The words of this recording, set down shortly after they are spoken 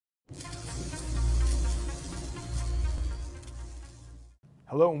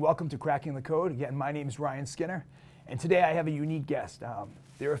Hello and welcome to Cracking the Code. Again, my name is Ryan Skinner, and today I have a unique guest.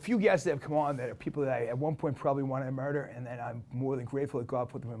 There are a few guests that have come on that are people that I at one point probably wanted to murder, and then I'm more than grateful that God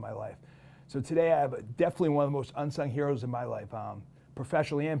put them in my life. So today I have definitely one of the most unsung heroes in my life,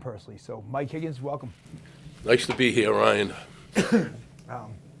 professionally and personally. So Mike Higgins, welcome. Nice to be here, Ryan.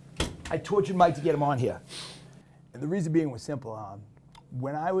 I tortured Mike to get him on here, and the reason being was simple.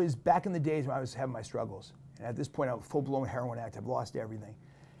 When I was back in the days when I was having my struggles, and at this point I'm a full-blown heroin addict, I've lost everything.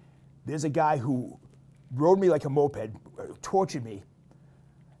 There's a guy who rode me like a moped, tortured me,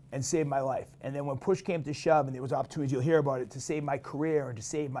 and saved my life. And then when push came to shove and there was opportunities, you'll hear about it, to save my career and to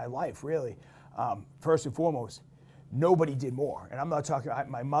save my life, really, first and foremost, nobody did more. And I'm not talking,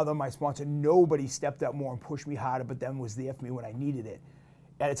 my mother, my sponsor, nobody stepped up more and pushed me harder, but then was there for me when I needed it,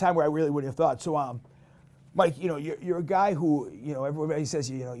 at a time where I really wouldn't have thought. So, Mike, you know, you're a guy who, you know, everybody says,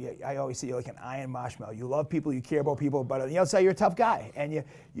 you know, I always say you're like an iron marshmallow. You love people, you care about people, but on the outside you're a tough guy, and you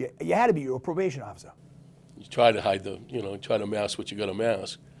had to be. You were a probation officer. You try to hide try to mask what you got to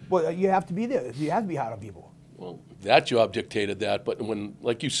mask. Well, you have to be there. You have to be hard on people. Well, that job dictated that, but when,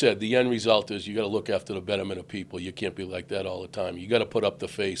 like you said, the end result is you got to look after the betterment of people. You can't be like that all the time. You got to put up the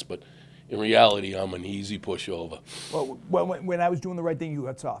face, but in reality, I'm an easy pushover. Well, when I was doing the right thing, you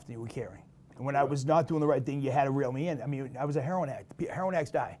got soft and you were caring. And when I was not doing the right thing, you had to reel me in. I mean, I was a heroin addict. Heroin addicts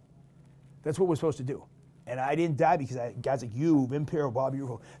die. That's what we're supposed to do. And I didn't die because guys like you, Imperial, Bobby,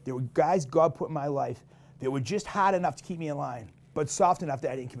 there were guys God put in my life that were just hard enough to keep me in line, but soft enough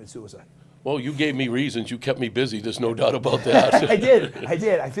that I didn't commit suicide. Well, you gave me reasons. You kept me busy. There's no doubt about that. I did.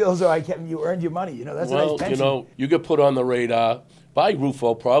 I feel as though you earned your money. You know, that's a nice pension. You know, you get put on the radar by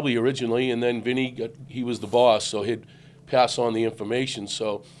Rufo probably originally, and then Vinny, he was the boss, so he'd pass on the information.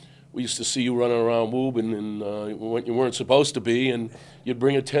 So we used to see you running around woobing and when you weren't supposed to be, and you'd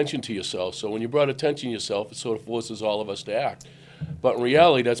bring attention to yourself. So when you brought attention to yourself, it sort of forces all of us to act. But in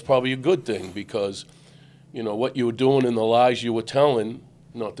reality, that's probably a good thing because, you know, what you were doing and the lies you were telling,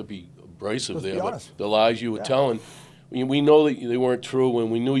 not to be abrasive there, but the lies you were telling, we know that they weren't true, and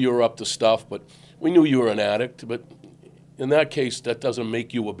we knew you were up to stuff, but we knew you were an addict. But in that case, that doesn't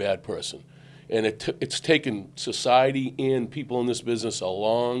make you a bad person. And it's taken society and people in this business a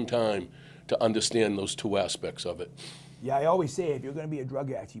long time to understand those two aspects of it. Yeah, I always say if you're going to be a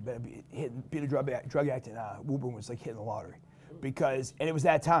drug addict, you better be a drug addict, and Uber was like hitting the lottery. And it was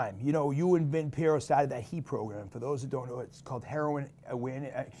that time. You know, you and Vin Pero started that HEAP program. For those that don't know, it's called Heroin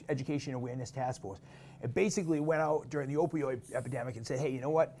Education Awareness Task Force. It basically went out during the opioid epidemic and said, hey, you know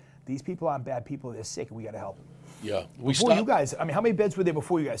what? These people aren't bad people. They're sick, and we got to help them. Yeah. Before you guys, I mean, how many beds were there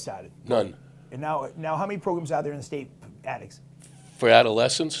before you guys started? None. And now how many programs are there in the state for addicts? For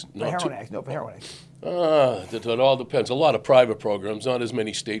adolescents? For heroin addicts. No, for heroin addicts. That all depends. A lot of private programs, not as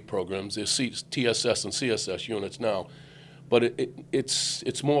many state programs. There's TSS and CSS units now. But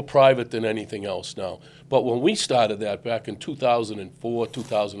it's more private than anything else now. But when we started that back in 2004,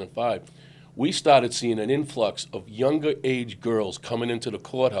 2005, we started seeing an influx of younger age girls coming into the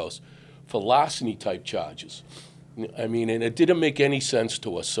courthouse for larceny type charges. I mean, and it didn't make any sense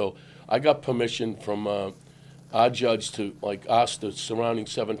to us. So I got permission from our judge to ask the surrounding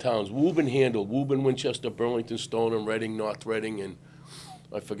 7 towns. Woburn handled Woburn, Winchester, Burlington, Stoneham, Reading, North Reading, and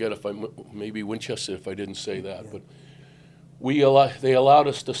I forget if maybe Winchester if I didn't say that. Yeah. But they allowed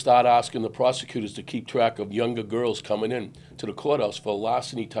us to start asking the prosecutors to keep track of younger girls coming in to the courthouse for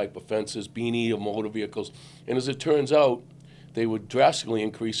larceny type offenses, beanie of motor vehicles, and as it turns out, they were drastically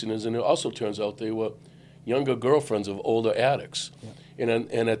increasing. And it also turns out they were younger girlfriends of older addicts. Yeah.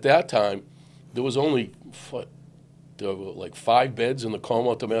 And at that time, there was only like 5 beds in the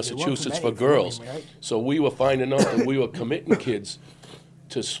Commonwealth of Massachusetts for girls. Right? So we were finding out that we were committing kids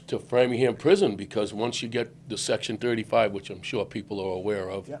to Framingham prison because once you get the Section 35, which I'm sure people are aware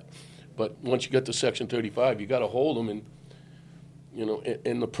of, yeah. But once you get to Section 35, you got to hold them, and you know,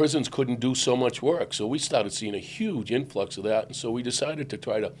 and the prisons couldn't do so much work. So we started seeing a huge influx of that, and so we decided to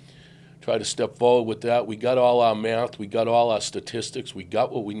try to step forward with that. We got all our math, we got all our statistics, we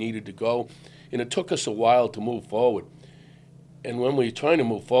got what we needed to go, and it took us a while to move forward. And when we were trying to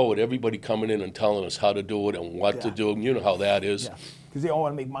move forward, everybody coming in and telling us how to do it and what to do, and you know how that is. Yeah. Because they all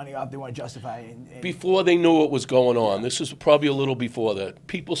want to make money off, they want to justify it. Before they knew what was going on, this is probably a little before that,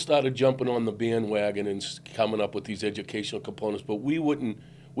 people started jumping on the bandwagon and coming up with these educational components, but we would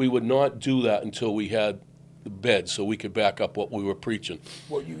not do that until we had the beds so we could back up what we were preaching.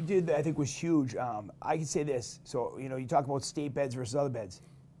 What you did that I think was huge. I can say this, so you know, you talk about state beds versus other beds.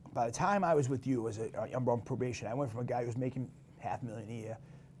 By the time I was with you as I'm on probation, I went from a guy who was making $500,000 a year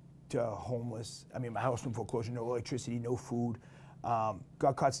to homeless. I mean, my house was in foreclosure, no electricity, no food.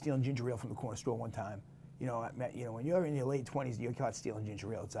 Got caught stealing ginger ale from the corner store one time. when you're in your late 20s, you're caught stealing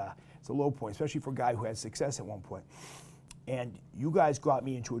ginger ale. It's a low point, especially for a guy who had success at one point. And you guys got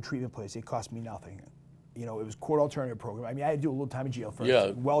me into a treatment place. It cost me nothing. It was court alternative program. I mean, I had to do a little time in jail first.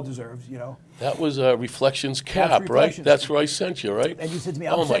 Yeah. Well deserved, That was Reflections Cap, That's right? Reflections. That's where I sent you, right? And you said to me,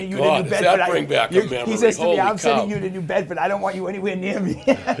 oh I'm sending you God, to New does Bedford. that bring back a memory? He says to me, Holy I'm sending cow. you to New Bedford. I don't want you anywhere near me.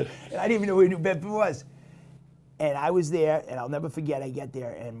 And I didn't even know where New Bedford was. And I was there, and I'll never forget, I get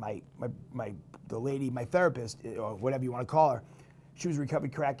there, and the lady, my therapist, or whatever you want to call her, she was a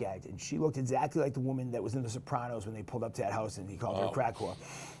recovered crack addict, and she looked exactly like the woman that was in The Sopranos when they pulled up to that house and he called her a crack whore.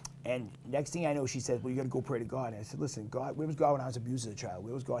 And next thing I know, she said, well, you got to go pray to God. And I said, listen, God, where was God when I was abused as a child?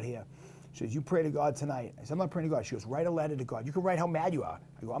 Where was God here? She goes, you pray to God tonight. I said, I'm not praying to God. She goes, write a letter to God. You can write how mad you are.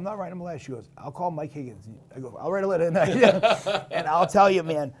 I go, I'm not writing him a letter. She goes, I'll call Mike Higgins. I go, I'll write a letter tonight. And I'll tell you,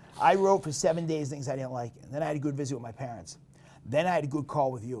 man, I wrote for 7 days things I didn't like. And then I had a good visit with my parents. Then I had a good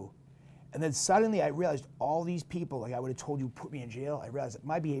call with you. And then suddenly I realized all these people, like I would have told you, put me in jail. I realized that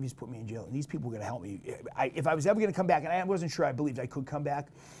my behaviors put me in jail, and these people were going to help me. If I was ever going to come back, and I wasn't sure I believed I could come back,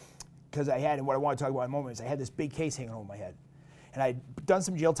 because I had, and what I want to talk about in a moment is I had this big case hanging over my head. And I'd done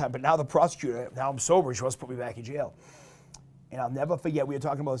some jail time, but now the prosecutor, now I'm sober, she wants to put me back in jail. And I'll never forget, we were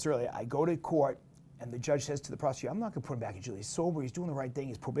talking about this earlier, I go to court, and the judge says to the prosecutor, I'm not going to put him back in jail. He's sober, he's doing the right thing.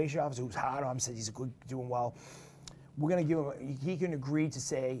 His probation officer, who's hard on him, says he's doing well. We're going to give him, he can agree to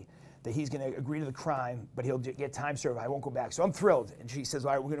say that he's going to agree to the crime, but he'll get time served. I won't go back. So I'm thrilled. And she says,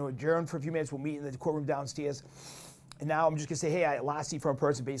 all right, we're going to adjourn for a few minutes. We'll meet in the courtroom downstairs. And now I'm just going to say, hey, I lasted from a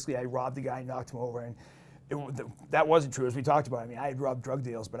person. Basically, I robbed the guy and knocked him over. And that wasn't true, as we talked about. I mean, I had robbed drug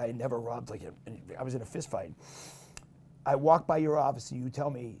deals, but I had never robbed I was in a fist fight. I walk by your office and you tell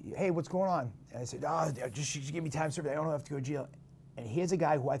me, hey, what's going on? And I said, she give me time served. I don't have to go to jail. And here's a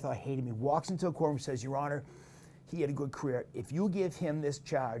guy who I thought hated me, walks into a courtroom and says, Your Honor, he had a good career. If you give him this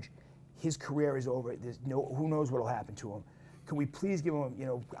charge, his career is over. Who knows what will happen to him. Can we please give him,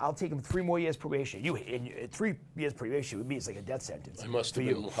 I'll take him 3 more years probation. 3 years probation with me, it's like a death sentence. I must have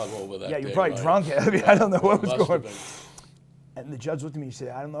been hungover that day. Yeah, you're probably drunk. I mean, I don't know what was going on. And the judge looked at me and said,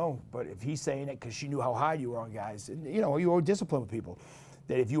 I don't know, but if he's saying it because she knew how hard you were on guys, and you were disciplined with people,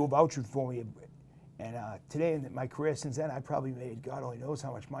 that if you were vouching for me, and today in my career since then, I probably made, God only knows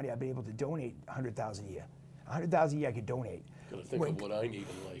how much money I've been able to donate, $100,000 a year. $100,000 a year I could donate. Gotta think of what I need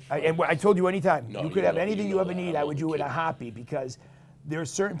in life. And I told you anytime, No, you could have know, anything you ever that. need, I would do it in a heartbeat, because there are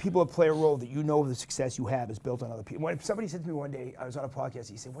certain people that play a role that the success you have is built on other people. When somebody said to me one day, I was on a podcast,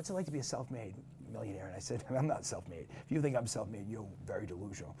 he said, what's it like to be a self-made millionaire? And I said, I'm not self-made. If you think I'm self-made, you're very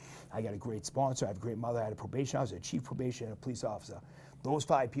delusional. I got a great sponsor, I have a great mother, I had a probation officer, a chief probation, and a police officer. Those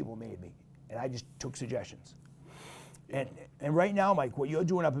 5 people made me, and I just took suggestions. And right now, Mike, what you're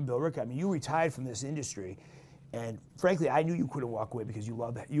doing up in Billerica, I mean, you retired from this industry, and frankly, I knew you couldn't walk away because you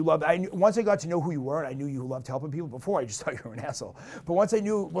loved that. Once I got to know who you were, and I knew you loved helping people. Before, I just thought you were an asshole. But once I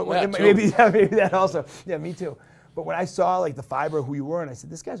knew, maybe that also. Yeah, me too. But when I saw like the fiber of who you were, and I said,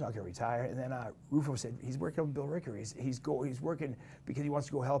 this guy's not going to retire. And then Rufo said, he's working on Billerica. He's working because he wants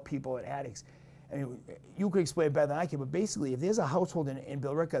to go help people and addicts. I mean, you could explain it better than I can, but basically, if there's a household in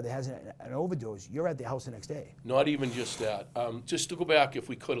Billerica that has an overdose, you're at the house the next day. Not even just that. Just to go back, if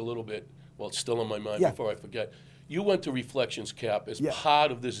we could, a little bit, well, it's still on my mind before I forget. You went to Reflections Cap as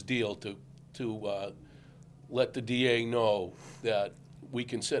part of this deal to let the DA know that we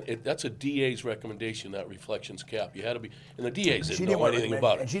can send it. That's a DA's recommendation, that Reflections Cap. You had to be, and the DA's didn't know anything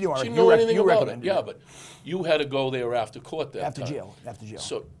about it. And she didn't know anything about it. Yeah, but you had to go there after court that after time. After jail.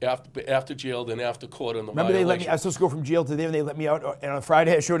 So after jail, then after court on the Remember violation. they let me, I was supposed to go from jail to there, and they let me out, and on a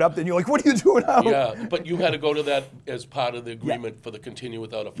Friday I showed up, and you're like, what are you doing now? Yeah, but you had to go to that as part of the agreement for the continue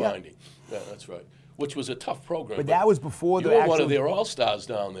without a finding. Yeah, that's right. Which was a tough program. But that was before you the were actual... one of their all-stars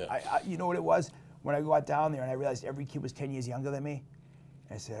down there. You know what it was? When I got down there and I realized every kid was 10 years younger than me,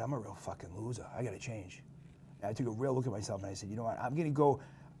 I said, I'm a real fucking loser. I got to change. And I took a real look at myself and I said, you know what? I'm going to go.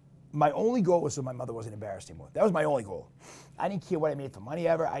 My only goal was so my mother wasn't embarrassed anymore. That was my only goal. I didn't care what I made for money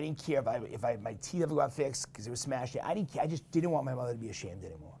ever. I didn't care if my teeth ever got fixed because it was smashed. I didn't care. I just didn't want my mother to be ashamed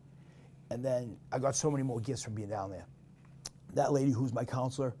anymore. And then I got so many more gifts from being down there. That lady who's my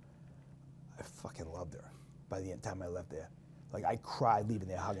counselor, I fucking loved her by the time I left there. Like, I cried leaving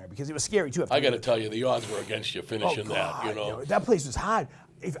there hugging her because it was scary, too. I got to tell you, the odds were against you finishing that, you know. That place was hard.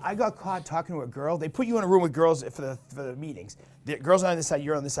 If I got caught talking to a girl, they put you in a room with girls for the meetings. The girls are on this side,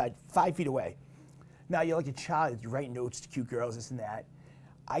 you're on this side, 5 feet away. Now, you're like a child. You're writing notes to cute girls, this and that.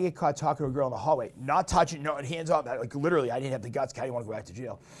 I get caught talking to a girl in the hallway, not touching, no hands off. Like, literally, I didn't have the guts. I didn't want to go back to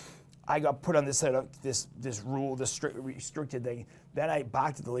jail. I got put on this set of this rule, this restricted thing. Then I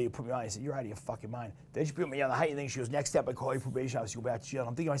barked at the lady who put me on. I said, "You're out of your fucking mind." Then she put me on the heightened thing. She goes, "Next step, I call you probation officer. You go back to jail." And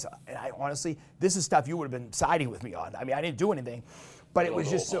I'm thinking to myself, and I honestly, this is stuff you would have been siding with me on. I mean, I didn't do anything, but it was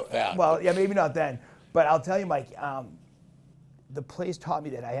just so. Well, yeah, maybe not then. But I'll tell you, Mike, the place taught me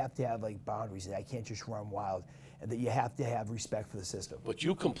that I have to have like boundaries, and I can't just run wild, and that you have to have respect for the system. But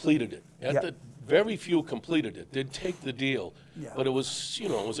you completed it. Very few completed it. They'd take the deal, but it was, you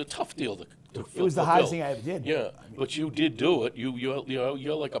know, it was a tough deal to it was the hardest thing I ever did. Yeah, I mean, but you did do it.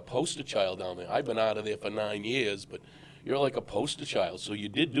 You're like a poster child down there. I've been out of there for 9 years, but you're like a poster child. So you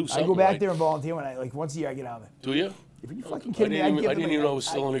did do something. I go back right. there and volunteer when like once a year I get out of there. Do you? If you fucking kidding me, I didn't even know it was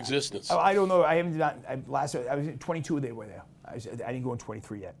still in existence. I don't know. I haven't done. I was in 22. They were there. I didn't go in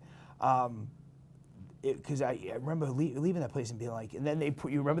 23 yet. Because I remember leaving that place and being like, and then they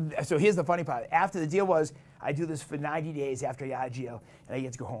put you. Remember? So here's the funny part. After the deal was, I do this for 90 days after I got out of jail, and I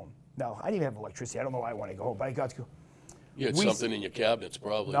get to go home. No, I didn't even have electricity. I don't know why I wanted to go home, but I got to go. You had something in your cabinets,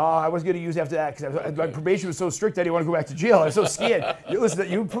 probably. No, I wasn't going to use after that because my probation was so strict I didn't want to go back to jail. I was so scared.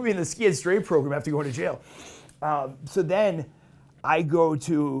 You put me in the scared straight program after going to jail. So then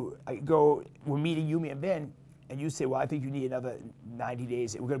we're meeting you, me, and Ben, and you say, well, I think you need another 90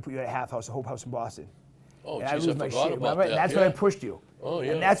 days. We're going to put you at a half house, a Hope House in Boston. Oh, and geez, I forgot about that. And that's when I pushed you. Oh,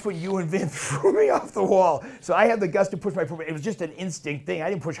 yeah. And that's when you and Vin threw me off the wall. So I had the guts to push my probation. It was just an instinct thing. I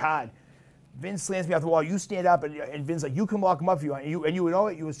didn't push hard. Vin slams me off the wall. You stand up, and Vin's like, you can lock him up if you want. And you would know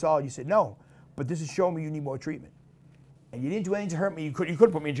it. You were solid. You said, no, but this is showing me you need more treatment. And you didn't do anything to hurt me. You could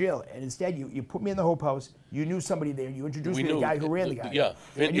have put me in jail. And instead, you put me in the Hope House. You knew somebody there. You introduced me to the guy who ran the guy. Yeah,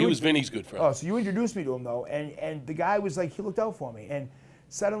 he was Vinny's good friend. Oh, so you introduced me to him, though. And the guy was like, he looked out for me. And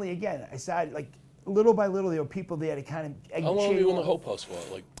suddenly, again, I started, like, little by little, there were people there to kind of. How long were you in the Hope House for?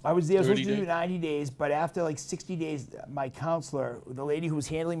 Like I was there supposed to do 90 days, but after like 60 days, my counselor, the lady who was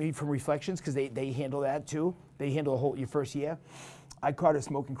handling me from Reflections, because they handle that too. They handle your first year. I caught her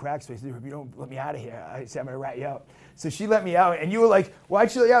smoking crack, so I said, if you don't let me out of here, I said, I'm going to rat you out. So she let me out, and you were like, well,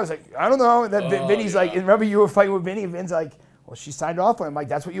 actually, I was like, I don't know. And then Vinny's like, and remember you were fighting with Vinny, and Vin's like, well, she signed off on it. I'm like,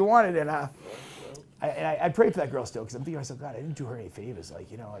 that's what you wanted. And I prayed for that girl still, because I'm thinking to myself, God, I didn't do her any favors.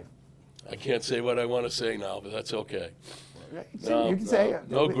 Like, you know, like. I can't say what I want to say now, but that's okay. You can say it.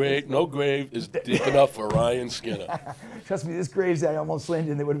 No grave is deep enough for Ryan Skinner. Trust me, this graves that I almost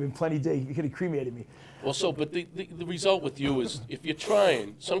landed in, there would have been plenty of days. You could have cremated me. Well, but the result with you is, if you're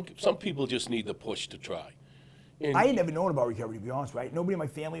trying, some people just need the push to try. And I had never known about recovery, to be honest, right? Nobody in my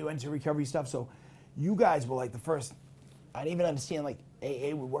family went into recovery stuff, so you guys were like the first. I didn't even understand like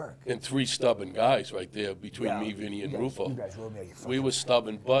AA would work. And three stubborn guys right there between me, Vinny, and Rufo. You guys rode me like you we were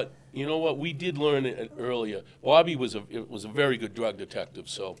stubborn, but you know what? We did learn it earlier. Bobby was a very good drug detective,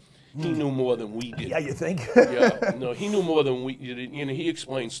 so he knew more than we did. Yeah, you think? Yeah, no, he knew more than we did. You know, he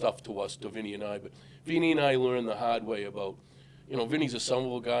explained stuff to us, to Vinny and I, but Vinny and I learned the hard way about, you know, Vinny's a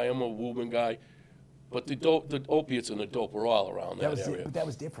Somerville guy, I'm a Woburn guy, but the opiates and the dope were all around that area. But that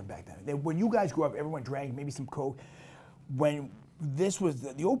was different back then. When you guys grew up, everyone drank maybe some coke. When this was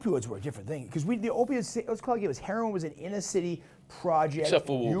the opioids were a different thing, because the opioids, let's call it, heroin was an inner city project. Except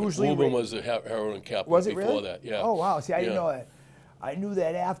for Woburn. Usually Woburn was the heroin capital was it before really? that. Yeah. Oh wow! See, I didn't know that. I knew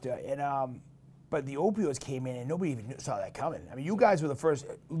that after, and but the opioids came in, and nobody even saw that coming. I mean, you guys were the first.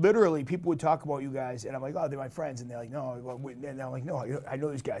 Literally, people would talk about you guys, and I'm like, oh, they're my friends, and they're like, no. And I'm like, no, I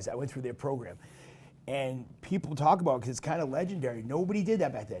know these guys. I went through their program. And people talk about it because it's kind of legendary. Nobody did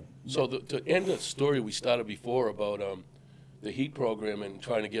that back then. So to end the story we started before about the HEAT program and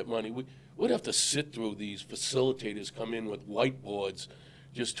trying to get money, we'd have to sit through these facilitators come in with whiteboards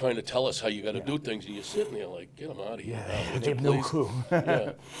just trying to tell us how you got to do things, and you're sitting there like, get them out of here. Yeah, they have no clue.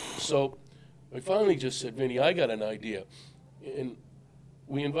 Yeah. So I finally just said, Vinny, I got an idea. And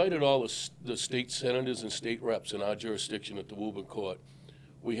we invited all the state senators and state reps in our jurisdiction at the Woburn Court.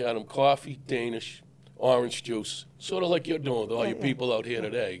 We had them coffee, Danish, orange juice, sort of like you're doing with all your people out here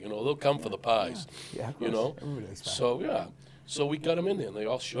today. You know, they'll come for the pies. Yeah, of course. You know? Everybody likes pie. So, yeah. So we got them in there, and they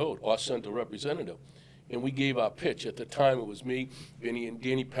all showed, or sent a representative. And we gave our pitch. At the time, it was me, Vinny, and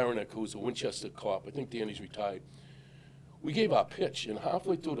Danny Perenick, who was a Winchester cop. I think Danny's retired. We gave our pitch, and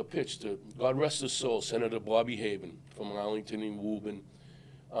halfway through the pitch, to God rest his soul, Senator Bobby Haven from Arlington and Woburn,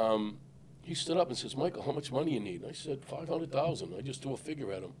 he stood up and says, Michael, how much money you need? And I said, $500,000. I just threw a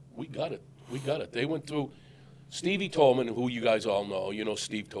figure at him. We got it. We got it. They went through Stevie Tolman, who you guys all know. You know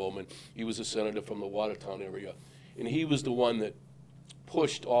Steve Tolman. He was a senator from the Watertown area. And he was the one that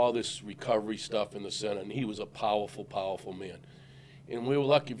pushed all this recovery stuff in the Senate. And he was a powerful, powerful man. And we were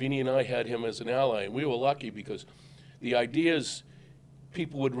lucky. Vinny and I had him as an ally. And we were lucky because the ideas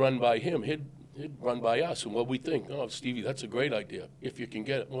people would run by him. it'd run by us, and what we think, oh, Stevie, that's a great idea. If you can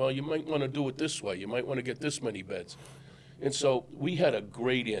get it, well, you might want to do it this way. You might want to get this many beds. And so we had a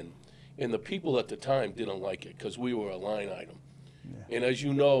great in, and the people at the time didn't like it because we were a line item. Yeah. And as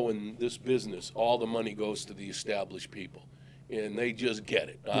you know, in this business, all the money goes to the established people, and they just get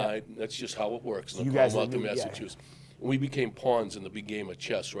it. Yeah. That's just how it works in the Commonwealth of Massachusetts. Yeah. We became pawns in the big game of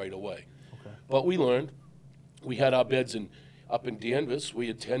chess right away. Okay. But we learned. We had our beds up in Danvers. We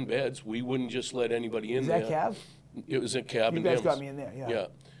had 10 beds. We wouldn't just let anybody in there. Is that Cav? It was a cab in Danvers. You guys Danvers. got me in there, yeah. Yeah.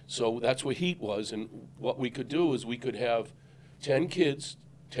 So that's where heat was, and what we could do is we could have 10 kids,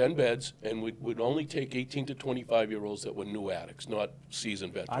 10 beds, and we'd only take 18 to 25-year-olds that were new addicts, not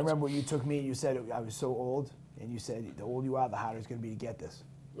seasoned veterans. I remember when you took me and you said I was so old, and you said the older you are, the harder it's going to be to get this.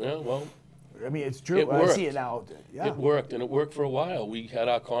 Yeah, well. I mean, it's true. I see it now. Yeah. It worked, and it worked for a while. We had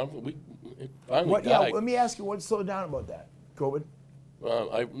our conference. It finally died. Yeah, let me ask you, what slowed down about that? COVID?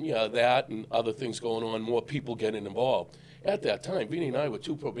 That and other things going on, more people getting involved. At that time, Vinny and I were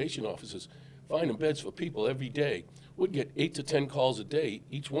 2 probation officers finding beds for people every day. We'd get 8 to 10 calls a day,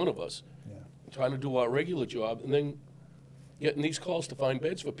 each one of us, trying to do our regular job, and then getting these calls to find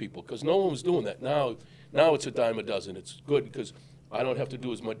beds for people, because no one was doing that. Now it's a dime a dozen. It's good because I don't have to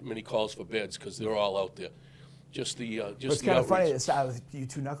do as many calls for beds because they're all out there. Just it's kind of funny to start with you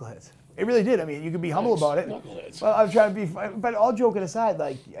 2 knuckleheads. It really did. I mean, you can be humble about it. Knuckleheads. Well, I'm trying to be, but all joking aside,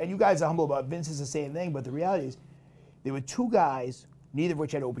 like, and you guys are humble about it. Vince is the same thing, but the reality is, there were 2 guys, neither of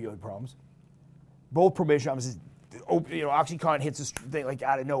which had opioid problems. Both probation officers, OxyContin hits this thing like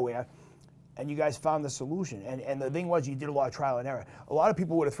out of nowhere, and you guys found the solution. And the thing was, you did a lot of trial and error. A lot of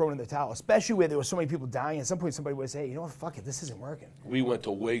people would have thrown in the towel, especially where there were so many people dying. At some point, somebody would say, hey, you know what, fuck it, this isn't working. We went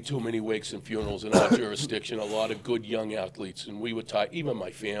to way too many wakes and funerals in our jurisdiction, a lot of good young athletes, and we were tired, even my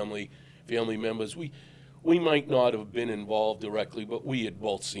family members. We might not have been involved directly, but we had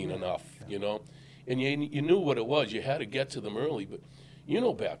both seen enough, you know. And you knew what it was. You had to get to them early. But,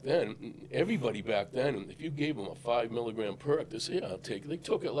 back then, everybody back then, if you gave them a 5-milligram perk, they said, yeah, I'll take it. They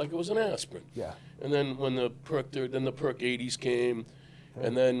took it like it was an aspirin. Yeah. And then when the perk 80s came,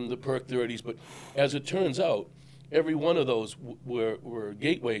 and then the perk 30s. But as it turns out, every one of those were a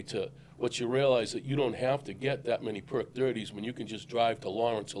gateway to what you realize, that you don't have to get that many perk 30s when you can just drive to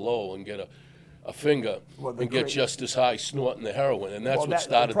Lawrence or Lowell and get a finger and get just as high snorting the heroin. And that's what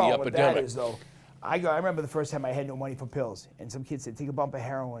started the epidemic. With that is, though, I remember the first time I had no money for pills, and some kid said, take a bump of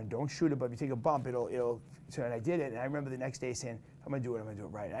heroin, don't shoot it, but if you take a bump, it'll, so and I did it, and I remember the next day saying, I'm gonna do it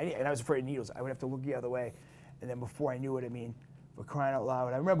right. And I was afraid of needles. I would have to look the other way, and then before I knew it, I mean, for crying out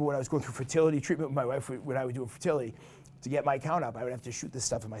loud, I remember when I was going through fertility treatment with my wife, when I would do fertility, to get my count up, I would have to shoot this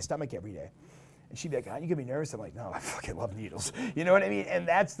stuff in my stomach every day. And she'd be like, you get me nervous? I'm like, no, I fucking love needles. You know what I mean? And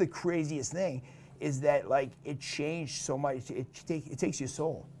that's the craziest thing, is that, like, it changed so much, it takes your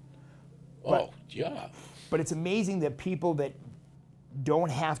soul. Yeah. But it's amazing that people that don't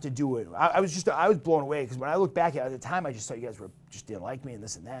have to do it. I was blown away, because when I look back at the time, I just thought you guys just didn't like me and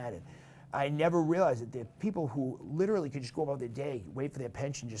this and that. And I never realized that there are people who literally could just go about their day, wait for their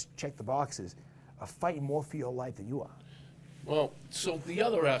pension, just check the boxes, are fighting more for your life than you are. Well, so the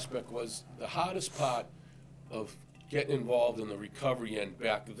other aspect was the hardest part of getting involved in the recovery end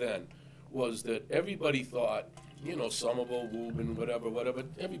back then was that everybody thought, Somerville, Woburn, whatever,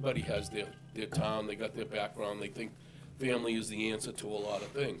 everybody has their town, they got their background, they think family is the answer to a lot of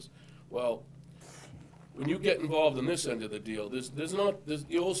things. Well, when you get involved in this end of the deal,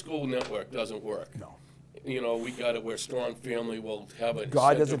 the old school network doesn't work. No. We got it where strong family will have a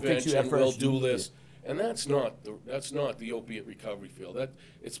God doesn't fix you at first. We'll do this. And that's not the opiate recovery field.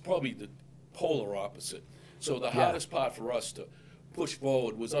 It's probably the polar opposite. So the hardest part for us to push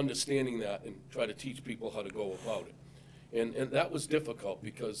forward was understanding that and try to teach people how to go about it. And that was difficult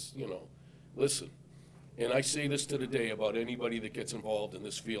because, listen, and I say this to the day about anybody that gets involved in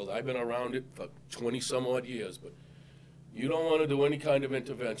this field. I've been around it for 20-some odd years, but you don't want to do any kind of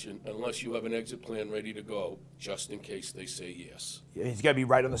intervention unless you have an exit plan ready to go, just in case they say yes. Yeah, he's got to be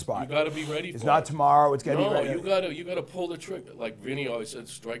right on the spot. You got to be ready for it. It's not tomorrow. It's got to be ready. No, you got to pull the trigger. Like Vinny always said,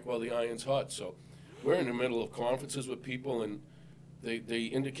 strike while the iron's hot. So we're in the middle of conferences with people, and they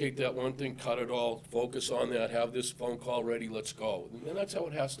indicate that one thing, cut it all, focus on that, have this phone call ready, let's go. And that's how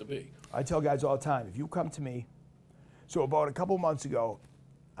it has to be. I tell guys all the time, if you come to me, so about a couple months ago,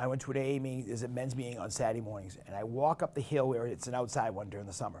 I went to an AA meeting, there's a men's meeting on Saturday mornings, and I walk up the hill where it's an outside one during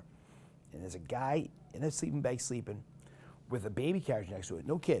the summer, and there's a guy in a sleeping bag sleeping with a baby carriage next to it,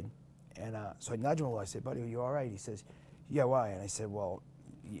 no kid. And so I nudge him a little, I said, buddy, are you all right? He says, yeah, why? And I said, well,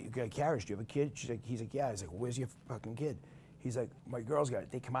 you got a carriage, do you have a kid? He's like, yeah. He's like, where's your fucking kid? He's like, my girl's got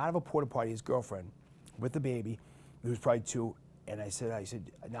it. They come out of a porta potty, his girlfriend, with the baby, who was probably 2, And I said,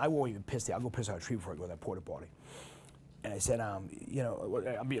 now I won't even piss there. I'll go piss on a tree before I go to that porta potty. And I said, you know,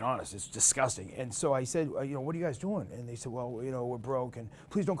 I'm being honest, it's disgusting. And so I said, you know, what are you guys doing? And they said, well, you know, we're broke, and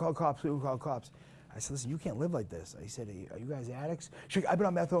please don't call cops, please don't call cops. I said, listen, you can't live like this. I said, are you guys addicts? She's like, I've been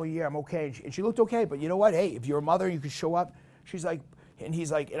on meth all year, I'm okay. And she looked okay, but you know what? Hey, if you're a mother, you could show up. She's like, and he's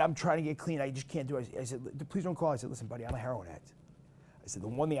like, and I'm trying to get clean, I just can't do it. I said, please don't call. I said, listen, buddy, I'm a heroin addict. I said, the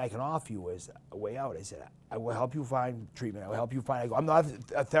one thing I can offer you is a way out. I said, I will help you find treatment. I will help you find, I go, I'm not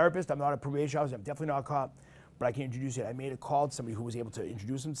a therapist, I'm not a probation officer, I'm definitely not a cop, but I can introduce you. I made a call to somebody who was able to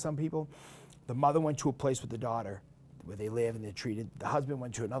introduce him to some people. The mother went to a place with the daughter where they live and they're treated. The husband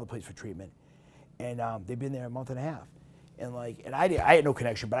went to another place for treatment. And they've been there a month and a half. And I had no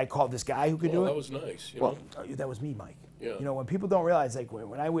connection, but I called this guy who could do it. That was nice. Well, that was me, Mike. Yeah. You know, when people don't realize, like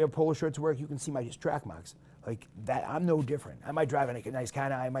when I wear polo shirts to work, you can see my track marks. Like that, I'm no different. I might drive a nice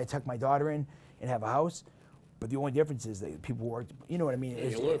car, I might tuck my daughter in and have a house, but the only difference is that people work. You know what I mean? Yeah,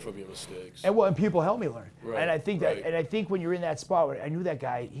 you learn from your mistakes. And people help me learn. Right, and I think that, and I think when you're in that spot, I knew that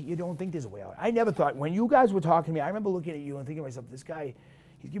guy. You don't think there's a way out. I never thought when you guys were talking to me. I remember looking at you and thinking to myself, this guy.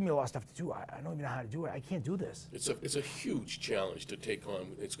 He's giving me a lot of stuff to do. I don't even know how to do it. I can't do this. It's a huge challenge to take on.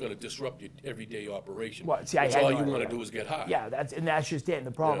 It's going to disrupt your everyday operation. Well, see, all you want to do is get high. Yeah, that's just it. And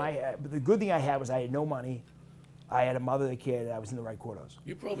the problem but the good thing I had was I had no money. I had a mother that cared. I was in the right quarters.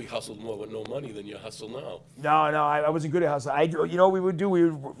 You probably hustled more with no money than you hustle now. No, I wasn't good at hustling. You know what we would do?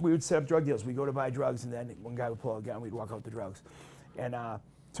 We would set up drug deals. We'd go to buy drugs, and then one guy would pull out a gun. We'd walk out with the drugs, and.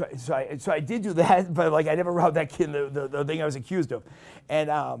 So I did do that, but like I never robbed that kid, the thing I was accused of,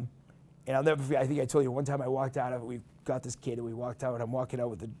 and I'll never forget. I think I told you one time I walked out of it. We got this kid and we walked out. And I'm walking out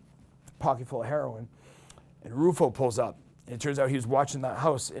with a pocket full of heroin, and Rufo pulls up. And it turns out he was watching the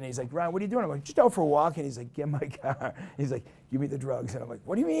house, and he's like, Ron, what are you doing? I'm like, just out for a walk. And he's like, get in my car. He's like, give me the drugs. And I'm like,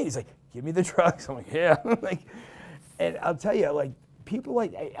 what do you mean? He's like, give me the drugs. I'm like, yeah. And I'll tell you, like people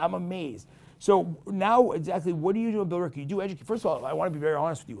I'm amazed. So now, exactly, what do you do in Bill Ricker? You do educate. First of all, I want to be very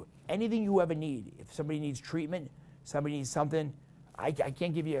honest with you. Anything you ever need, if somebody needs treatment, somebody needs something, I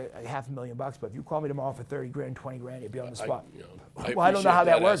can't give you a $500,000, but if you call me tomorrow for 30 grand, 20 grand, you'll be on the spot. I don't know how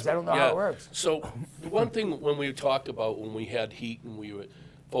that works. I don't know how it works. So one thing when we talked about when we had heat and we were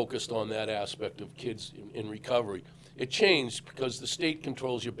focused on that aspect of kids in recovery, it changed because the state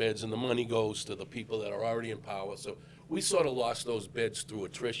controls your beds and the money goes to the people that are already in power. So we sort of lost those beds through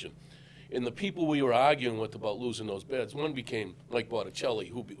attrition. And the people we were arguing with about losing those beds, one became Mike Botticelli,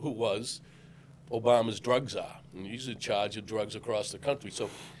 who was Obama's drug czar. And he's in charge of drugs across the country. So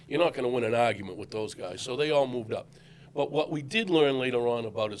you're not going to win an argument with those guys. So they all moved up. But what we did learn later on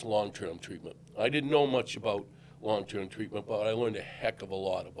about is long-term treatment. I didn't know much about long-term treatment, but I learned a heck of a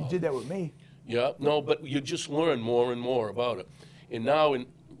lot about it. You did that with me. Yeah, no, but you just learn more and more about it. And now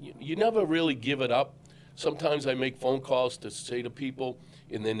you never really give it up. Sometimes I make phone calls to say to people,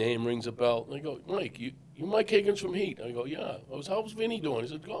 and their name rings a bell. And I go, Mike, you Mike Higgins from Heat? I go, yeah. How's Vinny doing? He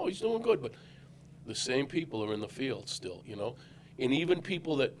said, oh, he's doing good. But the same people are in the field still, you know? And even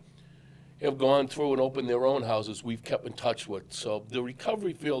people that have gone through and opened their own houses, we've kept in touch with. So the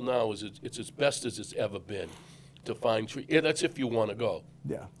recovery field now is it's as best as it's ever been to find treatment. Yeah, that's if you want to go.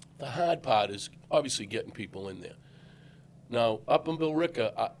 Yeah. The hard part is obviously getting people in there. Now, up in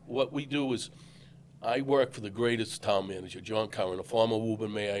Billerica, what we do is I work for the greatest town manager, John Curran, a former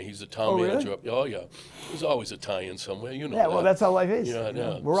Woburn mayor. He's the town manager. Really? Oh, yeah. There's always a tie-in somewhere, you know. Yeah, well, that's how life is. Yeah,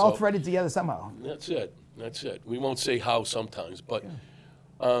 yeah. We're all threaded together somehow. That's it. That's it. We won't say how sometimes, but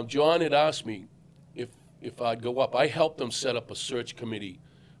John had asked me if I'd go up. I helped them set up a search committee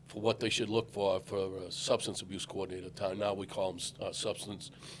for what they should look for a substance abuse coordinator. Now we call them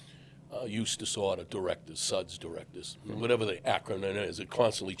substance use disorder directors, SUDS directors, whatever the acronym is. It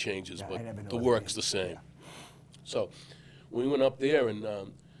constantly changes, but the work's the same. Yeah. So we went up there, and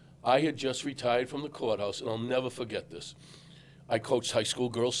I had just retired from the courthouse, and I'll never forget this. I coached high school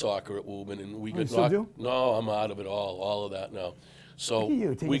girls soccer at Woburn, and we got knocked. No, I'm out of it all of that now. So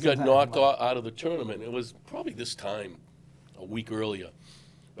we got knocked out of the tournament. It was probably this time, a week earlier,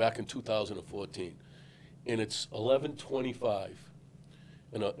 back in 2014, and it's 11:25.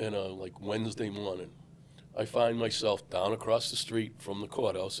 In a like Wednesday morning, I find myself down across the street from the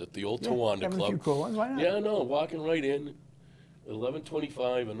courthouse at the old Tawanda Club. A few cool ones. Why not? Yeah, no, walking right in, at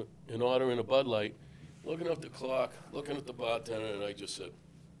 11:25, and ordering a Bud Light, looking at the clock, looking at the bartender, and I just said,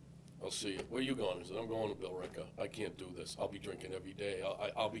 "I'll see you. Where are you going?" He said, "I'm going to Billerica. I can't do this. I'll be drinking every day.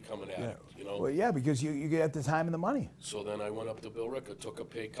 I'll become an addict." You know. Well, yeah, because you get the time and the money. So then I went up to Billerica, took a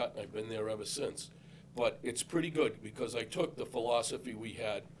pay cut, and I've been there ever since. But it's pretty good because I took the philosophy we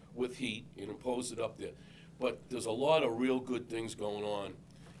had with Heat and imposed it up there. But there's a lot of real good things going on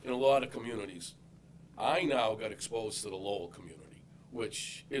in a lot of communities. I now got exposed to the Lowell community,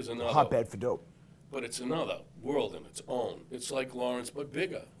 which is another Hotbed for dope. But it's another world in its own. It's like Lawrence, but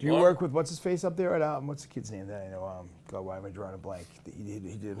bigger. Do you work with what's his face up there at what's the kid's name that I know? God, why am I drawing a blank? He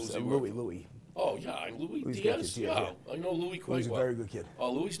did Louis. Oh yeah, Louis Diaz. Yeah, I know Louis quite well. He's a very good kid.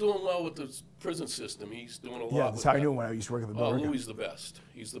 Oh, Louis doing well with the prison system. He's doing a lot. Yeah, that's how I knew him when I used to work at the Bill Ricker. Louis the best.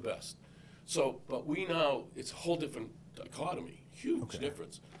 He's the best. So, but we now, it's a whole different dichotomy. Huge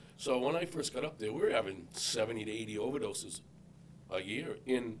difference. So when I first got up there, we were having 70 to 80 overdoses a year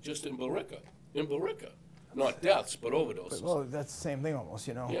just in Billerica. Not deaths, but overdoses. Well, that's the same thing almost,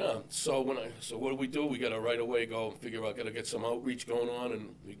 you know. Yeah. So what do? We got to right away go and figure out. Got to get some outreach going on,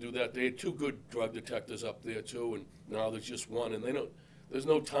 and we do that. They had 2 good drug detectives up there too, and now there's just one. And there's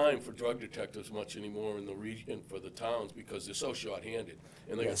no time for drug detectives much anymore in the region for the towns because they're so short-handed,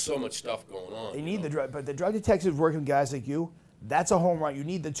 and they got so much stuff going on. They need the drug, but the drug detectives working with guys like you. That's a home run. You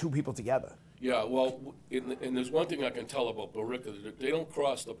need the 2 people together. Yeah. Well, and there's one thing I can tell about Billerica. They don't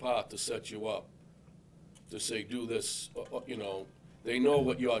cross the path to set you up. To say, do this, they know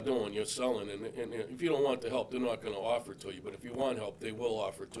what you're doing, you're selling, and if you don't want the help, they're not going to offer it to you. But if you want help, they will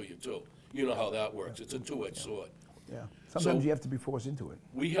offer it to you too. You know how that works. It's a two-edged sword. Yeah. Sometimes you have to be forced into it.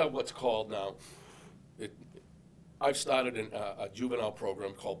 We have what's called now, I've started a juvenile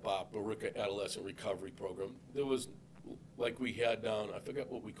program called BOP, Billerica Adolescent Recovery Program. There was, like we had down, I forget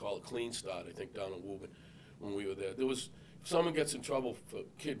what we call it, Clean Start, I think down in Woburn when we were there. There was, if someone gets in trouble for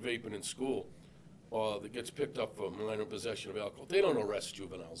kid vaping in school, or that gets picked up for minor possession of alcohol. They don't arrest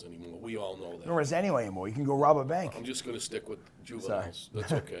juveniles anymore. We all know that. They don't arrest anyone anymore. You can go rob a bank. I'm just going to stick with juveniles. Sorry.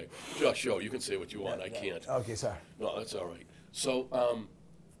 That's okay. Josh, you can say what you want. I can't. Okay, sorry. No, that's all right. So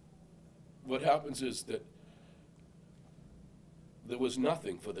what happens is that there was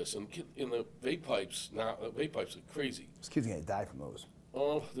nothing for this. And in the vape pipes, now vape pipes are crazy. This kid's going to die from those.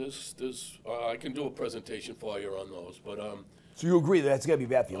 Oh, I can do a presentation for you on those. But so you agree that's got to be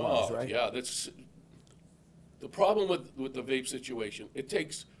bad for your lungs, right? Yeah, that's... The problem with the vape situation, it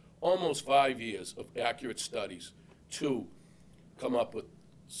takes almost 5 years of accurate studies to come up with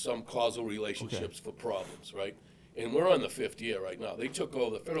some causal relationships for problems, right? And we're on the 5th year right now. The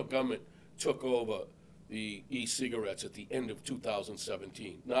federal government took over the e-cigarettes at the end of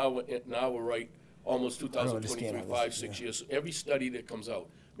 2017. Now we're right almost 2023, 5, 6 years. So every study that comes out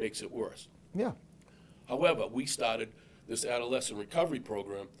makes it worse. Yeah. However, we started this adolescent recovery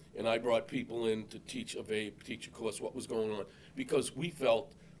program, and I brought people in to teach a course what was going on, because we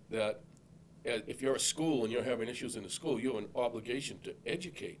felt that if you're a school and you're having issues in the school, you have an obligation to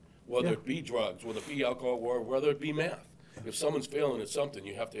educate, whether it be drugs, whether it be alcohol, or whether it be math. If someone's failing at something,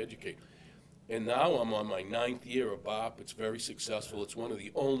 you have to educate. And now I'm on my 9th year of BOP. It's very successful. It's one of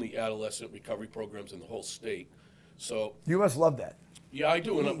the only adolescent recovery programs in the whole state. So you must love that. Yeah, I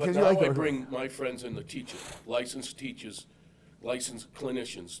do. But now I bring my friends in, the teachers, licensed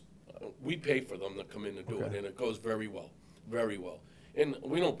clinicians. We pay for them to come in and do it, and it goes very well, very well. And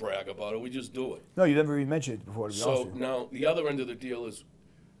we don't brag about it. We just do it. No, you never even mentioned it before, to be honest with you. Now, the other end of the deal is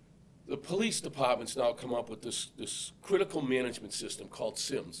the police department's now come up with this critical management system called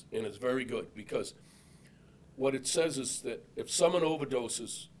SIMS, and it's very good because what it says is that if someone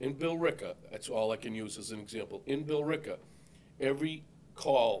overdoses in Billerica, that's all I can use as an example, in Billerica, every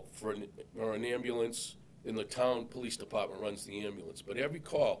call for an ambulance in the town police department runs the ambulance, but every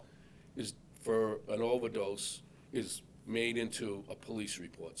call is for an overdose is made into a police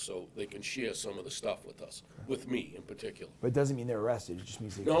report, so they can share some of the stuff with us, with me in particular. But it doesn't mean they're arrested. It just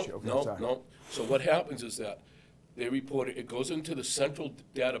means they can share. No. So what happens is that they report it. It goes into the central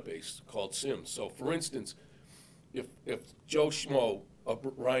database called SIMS. So, for instance, if Joe Schmo or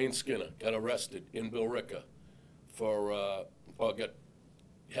Ryan Skinner got arrested in Billerica for or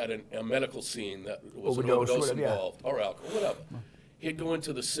had a medical scene that was an overdose involved, or alcohol, whatever, he'd go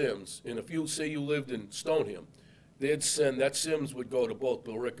into the SIMS, and if you say you lived in Stoneham, they'd send, that SIMS would go to both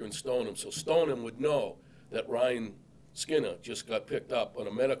Billerica and Stoneham, so Stoneham would know that Ryan Skinner just got picked up on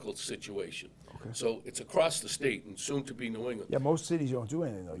a medical situation. Okay. So it's across the state and soon to be New England. Yeah, most cities don't do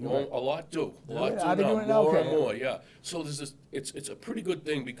anything though. A lot do. A lot do now, more and more, yeah. So there's this, it's a pretty good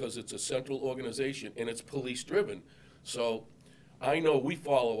thing because it's a central organization and it's police driven. So I know we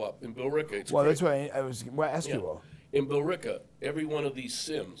follow up in Billerica. Well, that's why I was asking you all. In Billerica, every one of these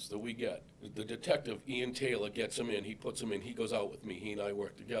SIMs that we get, the detective, Ian Taylor, gets them in, he puts them in, he goes out with me, he and I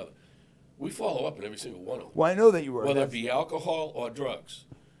work together. We follow up in every single one of them. Well, I know that you were. Whether it be alcohol or drugs.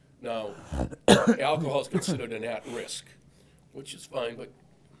 Now, alcohol is considered an at-risk, which is fine, but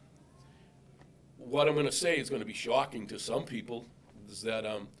what I'm going to say is going to be shocking to some people, is that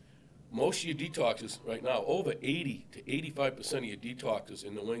most of your detoxes right now, over 80 to 85% of your detoxes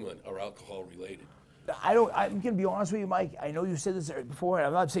in New England are alcohol-related. I'm going to be honest with you, Mike. I know you said this before, and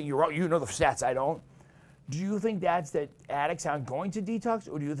I'm not saying you're wrong. You know the stats. I don't. Do you think that's that addicts aren't going to detox,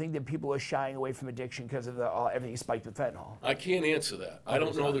 or do you think that people are shying away from addiction because of everything spiked with fentanyl? I can't answer that. I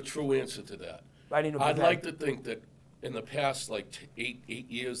don't know the true answer to that. I'd like to think that in the past, like 8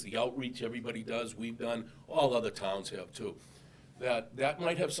 years, the outreach everybody does, we've done, all other towns have too, that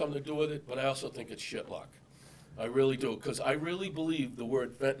might have something to do with it, but I also think it's shit luck. I really do, because I really believe the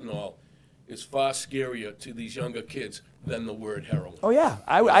word fentanyl is far scarier to these younger kids than the word heroin. Oh, yeah.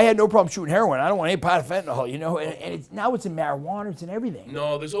 I had no problem shooting heroin. I don't want any part of fentanyl, you know, and now it's in marijuana, it's in everything.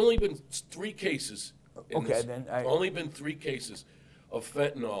 No, there's only been 3 cases. Only been 3 cases of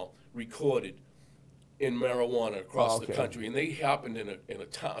fentanyl recorded in marijuana across the country, and they happened in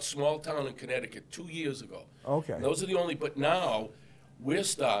a small town in Connecticut 2 years ago. Okay. And those are the only, but now we're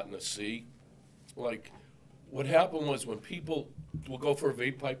starting to see, like, what happened was when people will go for a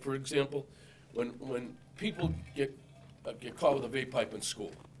vape pipe, for example, when people get caught with a vape pipe in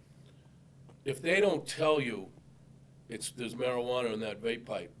school, if they don't tell you there's marijuana in that vape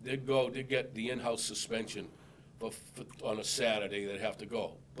pipe, they'd get the in-house suspension on a Saturday. They'd have to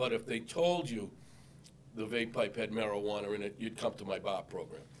go. But if they told you the vape pipe had marijuana in it, you'd come to my bar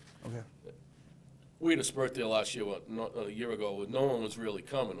program. Okay. We had a spurt there last year, a year ago, when no one was really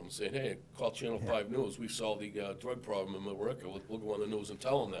coming. I'm saying, hey, call Channel 5 News. We've solved the drug problem in America. We'll go on the news and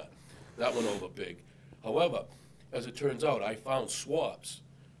tell them that. That went over big. However, as it turns out, I found swabs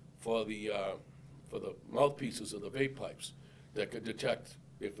for the mouthpieces of the vape pipes that could detect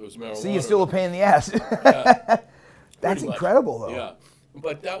if it was marijuana. See, you're still a pain in the ass. Yeah, that's incredible, though. Yeah,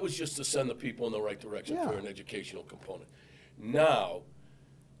 but that was just to send the people in the right direction for an educational component. Now,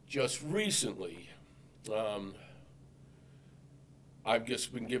 just recently, I've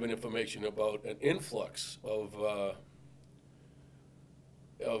just been given information about an influx of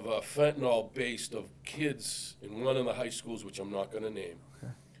fentanyl-based of kids in one of the high schools, which I'm not going to name,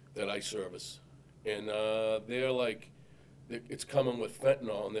 that I service, and they're like, it's coming with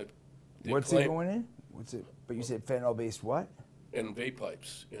fentanyl, and what's it going in? What's it? But you said fentanyl-based what? And vape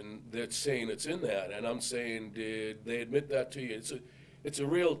pipes, and they're saying it's in that, and I'm saying, did they admit that to you? It's a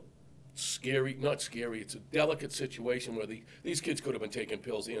real scary, not scary, it's a delicate situation where these kids could have been taking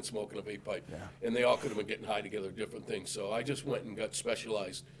pills and smoking a vape pipe, and they all could have been getting high together, different things. So I just went and got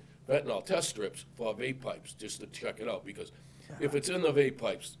specialized fentanyl test strips for vape pipes just to check it out, because if it's in the vape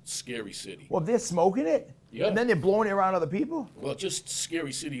pipes, scary city. Well, they're smoking it? Yeah. And then they're blowing it around other people? Well, just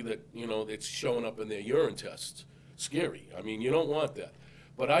scary city that, it's showing up in their urine tests. Scary. I mean, you don't want that.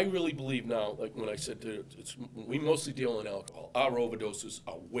 But I really believe now, like when I said we mostly deal in alcohol. Our overdoses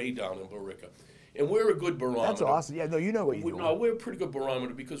are way down in Barica. And we're a good barometer. That's awesome. Yeah, no, you know what you're doing. No, we're a pretty good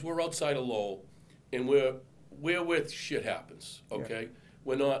barometer because we're outside of Lowell, and we're where shit happens, okay? Yeah.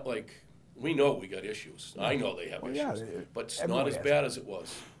 We're not like, we know we got issues. I know they have issues, but it's not as bad as it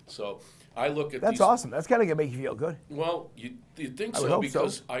was. So I look at That's awesome. That's got to make you feel good. Well, you think so,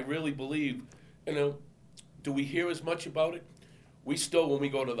 because I really believe, do we hear as much about it? We still, when we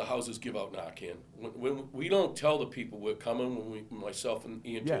go to the houses, give out Narcan. When we don't tell the people we're coming, myself and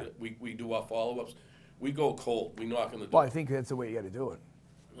Ian, we do our follow-ups, we go cold. We knock on the door. Well, I think that's the way you got to do it.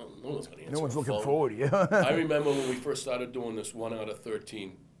 No one's going to answer No one's the looking phone. forward to you. I remember when we first started doing this, 1 out of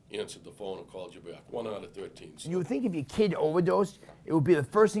 13 answered the phone and called you back. 1 out of 13. So. You would think if your kid overdosed, it would be the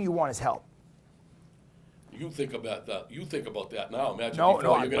first thing you want is help. You think about that. You think about that now. Imagine you're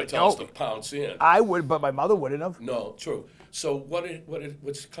going to tell us to pounce in. I would, but my mother wouldn't have. No, true. So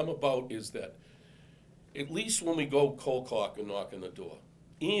what's come about is that at least when we go cold clock and knock on the door,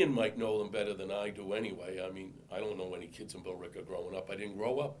 Ian might know them better than I do anyway. I mean, I don't know any kids in Billerica growing up. I didn't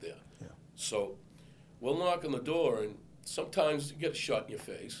grow up there. Yeah. So we'll knock on the door, and sometimes you get a shot in your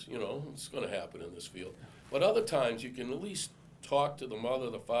face. It's going to happen in this field. But other times you can at least talk to the mother,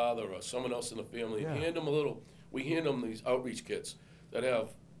 the father, or someone else in the family, and hand them we hand them these outreach kits that have,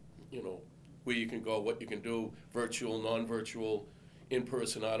 where you can go, what you can do, virtual, non-virtual,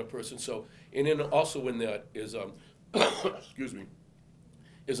 in-person, out-of-person. So, and then also in that is, excuse me,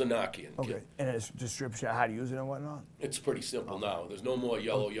 is a Narcan kit. And a description of how to use it and whatnot? It's pretty simple now. There's no more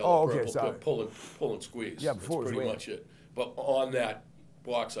yellow, purple, pull and squeeze. Yeah, before that's pretty much it. But on that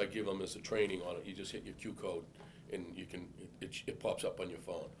box I give them is a training on it. You just hit your Q code, and you can it pops up on your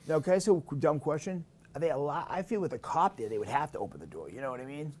phone. Okay, so dumb question. Are they allowed? I feel with a cop there, they would have to open the door. You know what I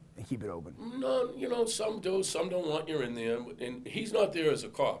mean? And keep it open. No, some do. Some don't want you in there. And he's not there as a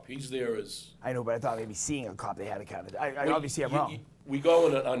cop. He's there as. I know, but I thought maybe seeing a cop, they had to kind of. Obviously, I'm wrong. We go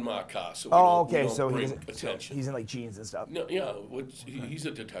in an unmarked car, so we don't bring attention. He's in like jeans and stuff. No, yeah, he's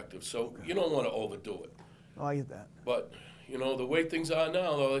a detective, so you don't want to overdo it. Oh, I get that. But the way things are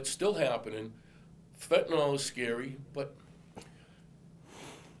now, though, it's still happening. fentanyl is scary, but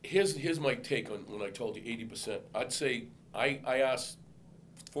here's my take on when I told you 80%. I'd say I asked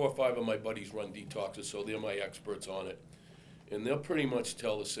 4 or 5 of my buddies run detoxes, so they're my experts on it, and they'll pretty much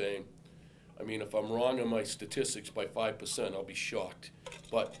tell the same. I mean, if I'm wrong on my statistics by 5%, I'll be shocked.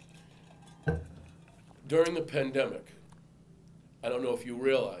 But during the pandemic, I don't know if you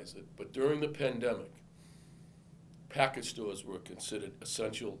realize it, but during the pandemic, package stores were considered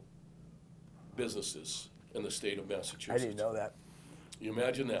essential businesses in the state of Massachusetts. I didn't know that. You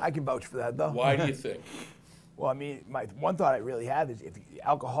imagine that? I can vouch for that, though. Why do you think? Well, I mean, my one thought I really have is if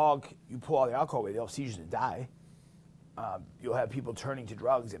alcoholic, you pull all the alcohol away, they'll have seizures and die. You'll have people turning to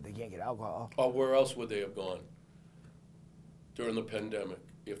drugs if they can't get alcohol. Or where else would they have gone during the pandemic?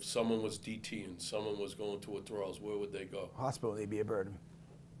 If someone was DT and someone was going to withdrawals, where would they go? Hospital, they'd be a burden.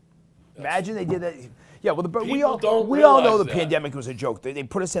 Imagine they did that. Yeah, well, we People all don't know the realize that. pandemic was a joke. They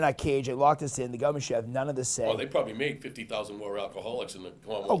put us in our cage, they locked us in. The government should have none of the say. Well, they probably made 50,000 more alcoholics in the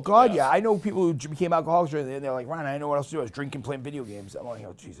Commonwealth. Oh God, of yeah. Mass. I know people who became alcoholics during the, and they're like, Ryan, I know what else to do. I was drinking, playing video games. I'm like,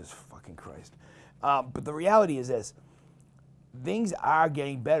 oh Jesus fucking Christ. But the reality is this: things are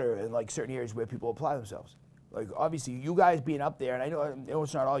getting better in like certain areas where people apply themselves. Like obviously, you guys being up there, and I know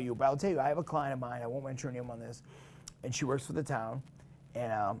it's not all you, but I'll tell you, I have a client of mine. I won't mention her name on this, and she works for the town,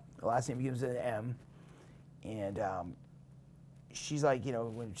 and the last name begins with an M, and she's like, you know,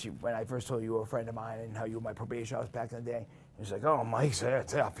 when I first told you were a friend of mine and how you were my probation officer back in the day, and she's like, oh, Mike's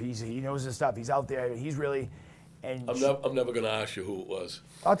tough. He knows his stuff. He's out there. He's really. And I'm never going to ask you who it was.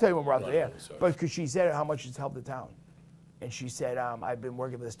 I'll tell you when we're out No, there. no, sorry. But because she said how much it's helped the town. And she said, I've been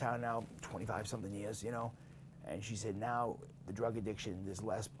working for this town now 25-something years, you know. And she said now the drug addiction, there's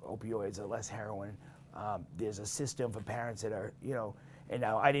less opioids, there's less heroin. There's a system for parents that are, you know, and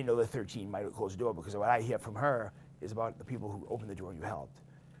now I didn't know the 13 might have closed the door because what I hear from her is about the people who opened the door and you helped.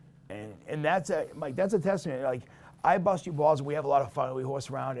 And that's Mike, that's a testament. Like, I bust you balls and we have a lot of fun. We horse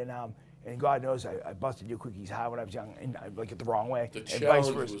around and God knows I busted you cookies hard when I was young and I like it the wrong way. The and challenge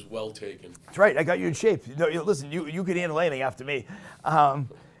vice versa. was well taken. That's right. I got you in shape. No, listen, you could handle anything after me.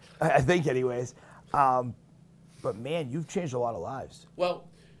 I think, anyways. But man, you've changed a lot of lives. Well,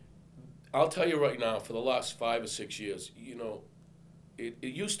 I'll tell you right now, for the last 5 or 6 years, you know, it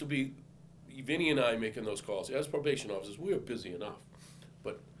used to be Vinny and I making those calls. As probation officers, we were busy enough.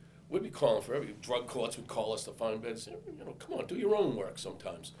 But we'd be calling for every drug courts would call us to find beds. You know, come on, do your own work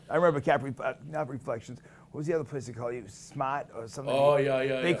sometimes. I remember not Reflections. What was the other place they called you? Smart or something? Oh,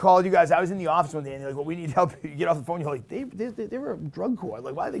 yeah. They called you guys. I was in the office one day and they're like, well, we need help. You get off the phone, you're like, they were a drug court.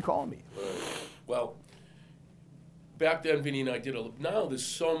 Like, why are they calling me? Well, back then, Vinny and I did now there's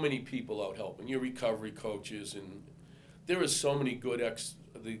so many people out helping. Your recovery coaches, and there is so many good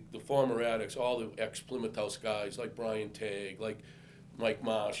the former addicts, all the ex-Plymouth House guys, like Brian Tagg, like Mike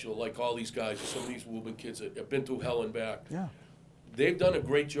Marshall, like all these guys, some of these Woburn kids that have been through hell and back. Yeah. They've done a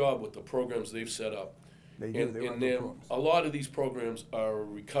great job with the programs they've set up. They do. They run And the then programs. a lot of these programs are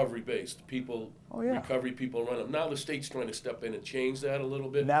recovery-based. Recovery people run them. Now the state's trying to step in and change that a little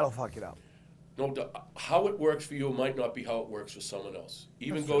bit. And that'll fuck it up. No, how it works for you might not be how it works for someone else.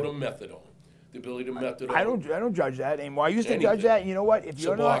 Even go to methadone, the ability to methadone. I don't judge that anymore. I used to Anything. judge that. And you know what? If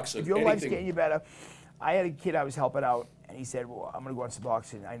your life's anything. getting you better, I had a kid I was helping out, and he said, "Well, I'm going to go on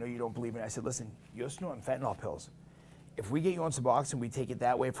Suboxone. I know you don't believe me." I said, "Listen, you're snorting fentanyl pills. If we get you on Suboxone, we take it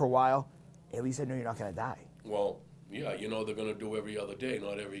that way for a while. At least I know you're not going to die." Well, yeah, you know they're going to do every other day,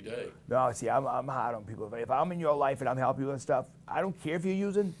 not every day. No, see, I'm hard on people. If I'm in your life and I'm helping you and stuff, I don't care if you're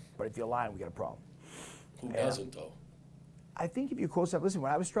using, but if you're lying, we got a problem. Who doesn't, though? I think if you're close enough, listen,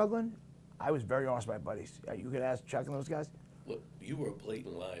 when I was struggling, I was very honest with my buddies. You can ask Chuck and those guys. Look, you were a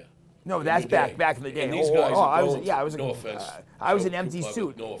blatant liar. No, that's back in the day. And these guys I was no offense. I was Joe an empty Kupler,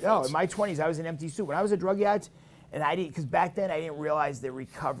 suit. no offense. No, in my 20s, I was an empty suit. When I was a drug addict, and I didn't, because back then I didn't realize that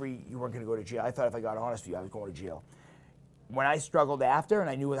recovery, you weren't going to go to jail. I thought if I got honest with you, I was going to jail. When I struggled after, and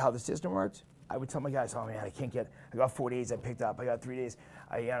I knew how the system worked, I would tell my guys, "Oh man, I got 4 days I picked up. I got 3 days.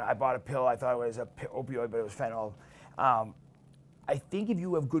 I bought a pill. I thought it was a opioid, but it was fentanyl." I think if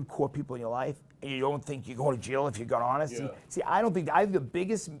you have good core people in your life and you don't think you're going to jail if you got honest. Yeah. See, I think the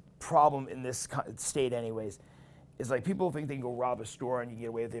biggest problem in this state anyways is like people think they can go rob a store and you get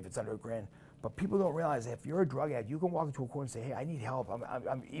away with it if it's under $1,000. But people don't realize that if you're a drug addict, you can walk into a court and say, "Hey, I need help."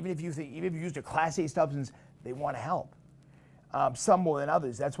 Even if you used a Class A substance, they want to help. Some more than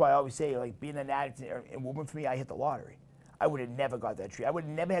others. That's why I always say, like, being an addict in Woburn, for me, I hit the lottery. I would have never got that treat. I would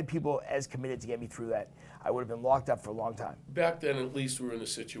have never had people as committed to get me through that. I would have been locked up for a long time. Back then, at least we were in a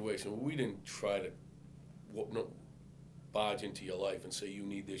situation where we didn't try to barge into your life and say, you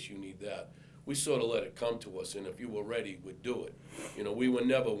need this, you need that. We sort of let it come to us, and if you were ready, we'd do it. You know, we were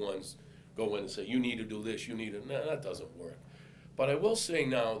never ones. go in and say, you need to do this, you need to, nah, that doesn't work. But I will say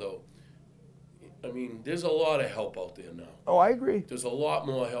now, though, I mean, there's a lot of help out there now. Oh, I agree. There's a lot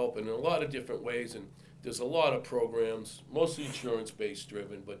more help in a lot of different ways, and there's a lot of programs, mostly insurance-based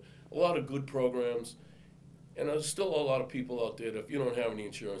driven, but a lot of good programs. And there's still a lot of people out there that if you don't have any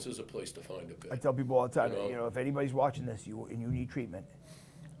insurance, there's a place to find a bed. I tell people all the time, You know? if anybody's watching this and you need treatment,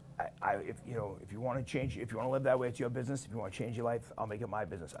 if you want to change, if you want to live that way, it's your business. If you want to change your life, I'll make it my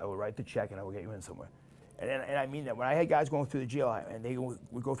business. I will write the check and I will get you in somewhere. And I mean that. When I had guys going through the jail and they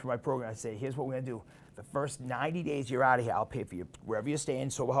would go through my program, I say, here's what we're going to do. The first 90 days you're out of here, I'll pay for you. Wherever you're staying,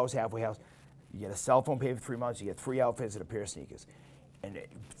 sober house, halfway house, you get a cell phone paid for 3 months, you get 3 outfits and a pair of sneakers. And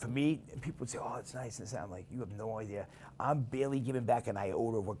for me, people would say, oh, it's nice. And I'm like, you have no idea. I'm barely giving back an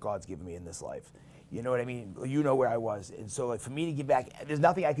iota of what God's given me in this life. You know what I mean? You know where I was. And so like for me to give back, there's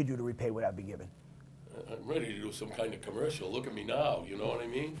nothing I could do to repay what I've been given. I'm ready to do some kind of commercial. Look at me now. You know what I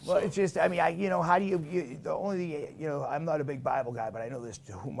mean? Well, it's just, I mean, how do the only thing, I'm not a big Bible guy, but I know this,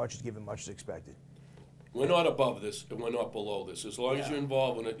 who much is given, much is expected. We're not above this and we're not below this. As long as you're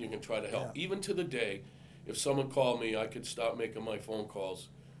involved in it, you can try to help. Yeah. Even to the day, if someone called me, I could start making my phone calls.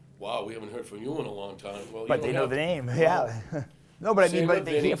 Wow, we haven't heard from you in a long time. Well, But they know the name, yeah. No, but I mean, but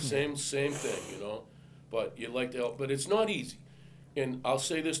they hear from you. Same thing, But you'd like to help, but it's not easy. And I'll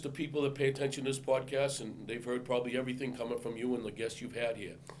say this to people that pay attention to this podcast, and they've heard probably everything coming from you and the guests you've had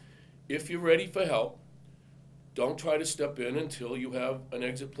here. If you're ready for help, don't try to step in until you have an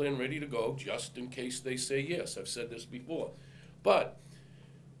exit plan ready to go, just in case they say yes. I've said this before. But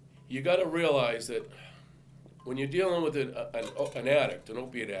you got to realize that when you're dealing with an addict, an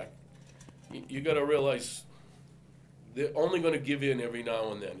opiate addict, you got to realize they're only going to give in every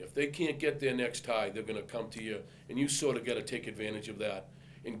now and then. If they can't get their next high, they're going to come to you, and you sort of got to take advantage of that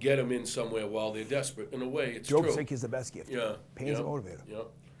and get them in somewhere while they're desperate. In a way, it's true. Joke sick is the best gift. Yeah. Pain's a motivator. Yeah.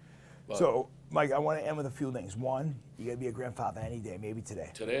 But So, Mike, I want to end with a few things. One, you got to be a grandfather any day, maybe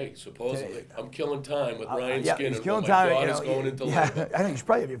today. Today, supposedly. Today. I'm killing time with Ryan Yeah, Skinner. he's killing My time. daughter's going into labor. I think you should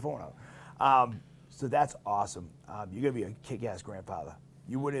probably have your phone out. So that's awesome. You're going to be a kick-ass grandfather.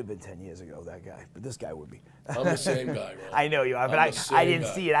 You wouldn't have been 10 years ago, that guy, but this guy would be. I'm the same guy, Ron. I know you are, but I didn't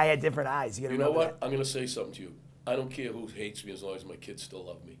see it. I had different eyes. You know what? I'm going to say something to you. I don't care who hates me as long as my kids still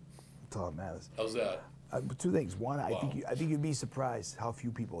love me. That's all that matters. How's that? Two things. One, I think you'd be surprised how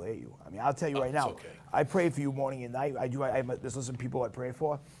few people hate you. I mean, I'll tell you right now. okay. I pray for you morning and night. There's some people I pray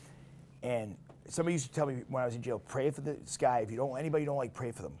for, and somebody used to tell me when I was in jail, pray for this guy. If anybody you don't like,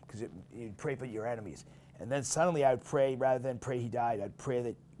 pray for them, because you pray for your enemies. And then suddenly I would pray, rather than pray he died, I'd pray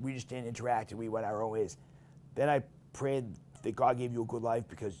that we just didn't interact and we went our own ways. Then I prayed that God gave you a good life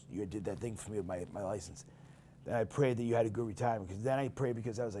because you did that thing for me with my license. Then I prayed that you had a good retirement, because then I prayed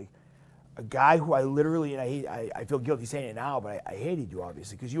because I was like, a guy who I literally, and I feel guilty saying it now, but I hated you,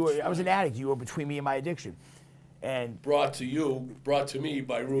 obviously, because I was an addict. You were between me and my addiction. And brought to me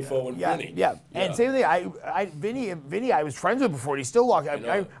by Rufo and Vinny. Yeah. And same thing, Vinny, I was friends with before, and he still locked me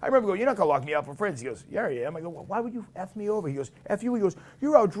up. I remember going, you're not going to lock me up, we're friends. He goes, yeah, I am. I go, well, why would you F me over? He goes, F you. He goes,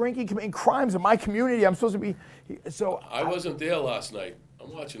 you're out drinking, committing crimes in my community. I'm supposed to be, I wasn't there last night.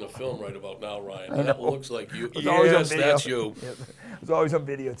 I'm watching a film right about now, Ryan. That looks like you. Yes, that's you. Yeah. It was always on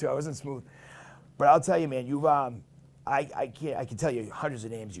video, too. I wasn't smooth. But I'll tell you, man, you've, I can tell you hundreds of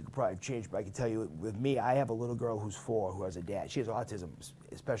names you could probably have changed, but I can tell you, with me, I have a little girl who's 4 who has a dad. She has autism,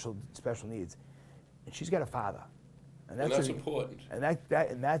 special needs, and she's got a father. And that's important. And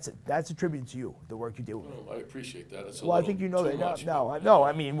that's a tribute to you, the work you do. Oh, I appreciate that. It's well, I think you know that. Much, no.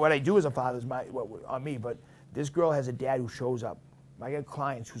 I mean, what I do as a father is on me. But this girl has a dad who shows up. I get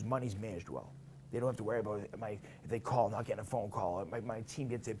clients whose money's managed well. They don't have to worry about it. If they call, not getting a phone call. My team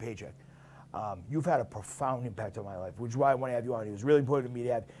gets their paycheck. You've had a profound impact on my life, which is why I want to have you on. It was really important to me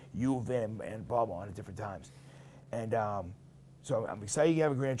to have you, Vin, and Bob on at different times. And so I'm excited you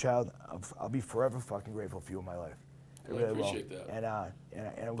have a grandchild. I'll be forever fucking grateful for you in my life. I really appreciate that. And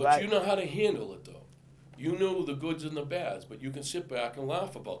I'm but glad. You know how to handle it, though. You know the goods and the bads, but you can sit back and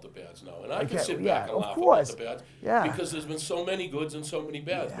laugh about the bads now. And I can sit back and laugh about the bads because there's been so many goods and so many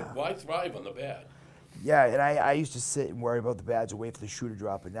bads. But why thrive on the bad? Yeah, and I used to sit and worry about the bads and wait for the shoe to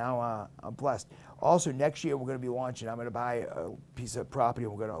drop, and now I'm blessed. Also, next year we're going to be launching. I'm going to buy a piece of property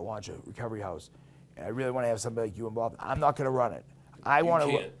and we're going to launch a recovery house. And I really want to have somebody like you involved. I'm not going to run it. I want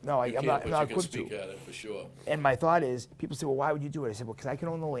to. No, I'm not equipped to. Speak at it for sure. And my thought is, people say, well, why would you do it? I said, well, because I can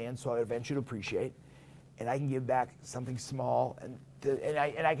own the land, so I eventually appreciate, and I can give back something small, and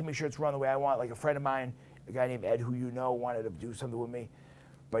I can make sure it's run the way I want. Like a friend of mine, a guy named Ed, who you know, wanted to do something with me,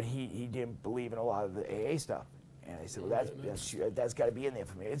 but he didn't believe in a lot of the AA stuff. And I said, well, that's got to be in there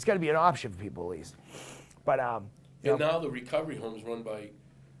for me. It's got to be an option for people at least. But and now the recovery home is run by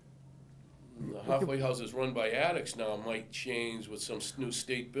the halfway houses run by addicts now might change with some new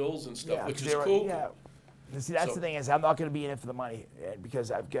state bills and stuff, Yeah, which 'cause is they were- cool. Yeah. And see, that's So- the thing is, I'm not going to be in it for the money because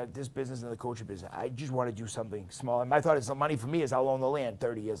I've got this business and the coaching business. I just want to do something small. And my thought is the money for me is I'll own the land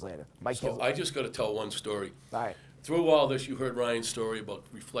 30 years later. My kids. So I just got to tell one story. All right. Through all this, you heard Ryan's story about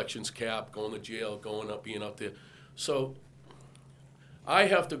Reflections Cap, going to jail, going up, being out there. So I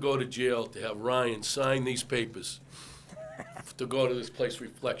have to go to jail to have Ryan sign these papers to go to this place,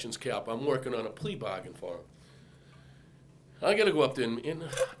 Reflections Cap. I'm working on a plea bargain for him. I got to go up there and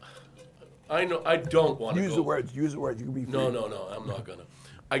I know I don't want to go. Use the words. Use the words. You can be free. No, I'm not gonna.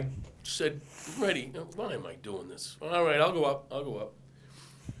 I said, ready. Why am I doing this? All right, I'll go up.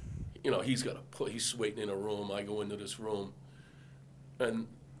 You know, he's waiting in a room. I go into this room, and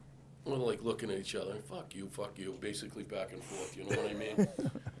we're like looking at each other. Fuck you, basically back and forth. You know what I mean?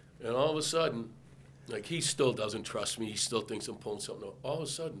 And all of a sudden, like he still doesn't trust me. He still thinks I'm pulling something out. All of a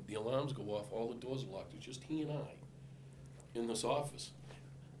sudden, the alarms go off. All the doors are locked. It's just he and I in this office.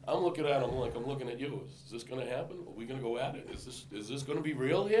 I'm looking at him like I'm looking at you. Is this going to happen? Are we going to go at it? Is this going to be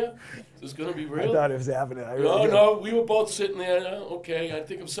real here? Is this going to be real? I thought it was happening. I really did. No, we were both sitting there. Okay, I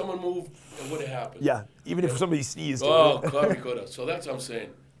think if someone moved, it would have happened. Yeah, even if somebody sneezed. Oh, God, we could have. So that's what I'm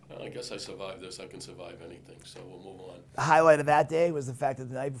saying. Well, I guess I survived this. I can survive anything. So we'll move on. The highlight of that day was the fact that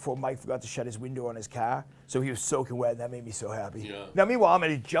the night before Mike forgot to shut his window on his car, so he was soaking wet, and that made me so happy. Yeah. Now, meanwhile, I'm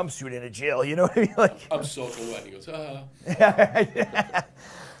in a jumpsuit in a jail. You know what I mean? Like, I'm soaking wet. He goes, ah.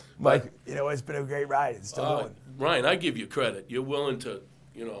 Mike, you know, it's been a great ride. It's still going. Ryan, I give you credit. You're willing to,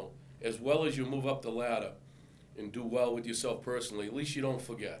 as well as you move up the ladder and do well with yourself personally, at least you don't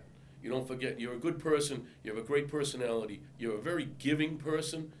forget. You don't forget. You're a good person. You have a great personality. You're a very giving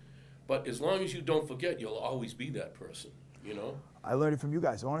person. But as long as you don't forget, you'll always be that person, I learned it from you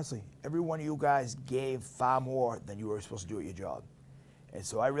guys, honestly. Every one of you guys gave far more than you were supposed to do at your job. And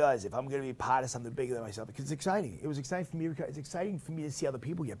so I realized if I'm going to be part of something bigger than myself, because it's exciting. It was exciting for me. It's exciting for me to see other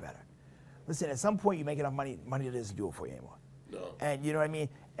people get better. Listen, at some point you make enough money doesn't do it for you anymore. No. And you know what I mean?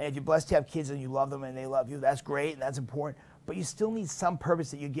 And if you're blessed to have kids and you love them and they love you, that's great and that's important. But you still need some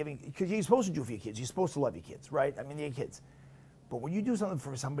purpose that you're giving, because you're supposed to do for your kids. You're supposed to love your kids, right? I mean, they're your kids. But when you do something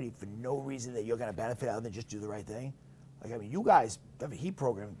for somebody for no reason that you're going to benefit other than just do the right thing, like, I mean, you guys have a heat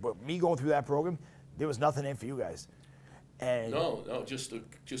program, but me going through that program, there was nothing in for you guys. And No, just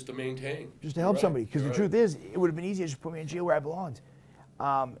to maintain. just to help You're somebody, because right. the truth is, it would have been easier to just put me in jail where I belonged.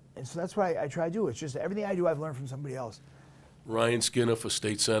 And so that's what I try to do. It's just everything I do, I've learned from somebody else. Ryan Skinner for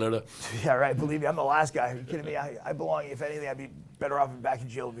state senator. Yeah, right. Believe me, I'm the last guy. Are you kidding me? I belong. If anything, I'd be better off back in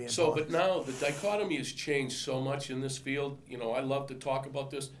jail than being in So, politics. but now the dichotomy has changed so much in this field. I love to talk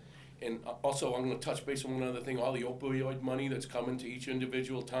about this. And also, I'm going to touch base on one other thing, all the opioid money that's coming to each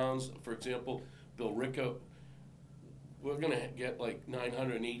individual towns. For example, Bill Ricca, we're going to get like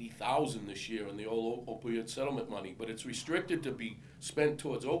 $980,000 this year in the old opioid settlement money, but it's restricted to be spent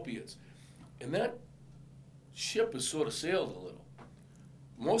towards opiates. And that ship has sort of sailed a little.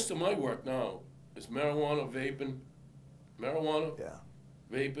 Most of my work now is marijuana, vaping,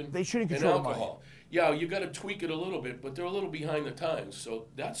 vaping, They shouldn't and control the money. alcohol. Yeah, you got to tweak it a little bit, but they're a little behind the times. So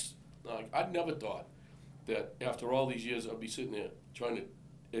that's, I'd never thought that after all these years I'd be sitting there trying to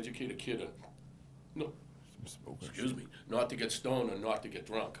educate a kid not to get stoned and not to get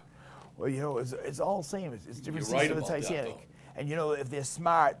drunk. Well, it's all the same. It's different You're right seasons of the about that, Titanic. though. And if they're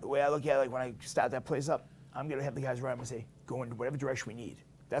smart, the way I look at it, like when I start that place up, I'm going to have the guys around and say, go in whatever direction we need.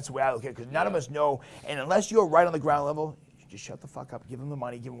 That's the way I look at it, because none of us know. And unless you're right on the ground level, just shut the fuck up. Give them the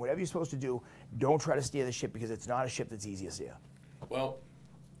money. Give them whatever you're supposed to do. Don't try to steer the ship, because it's not a ship that's easy to steer. Well,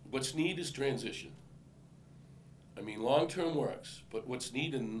 what's needed is transition. I mean, long-term works, but what's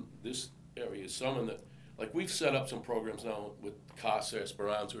needed in this area is someone that, like we've set up some programs now with CASA,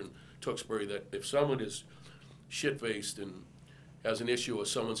 Esperanza, and Tewksbury, that if someone is shit-faced and has an issue or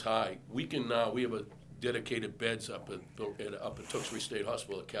someone's high, we have a dedicated beds up at Tewksbury State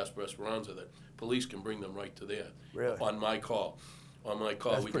Hospital at Casper Esperanza that police can bring them right to there. Really? On my call.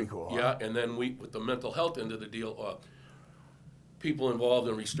 That's pretty cool, huh? Yeah, and then with the mental health end of the deal, people involved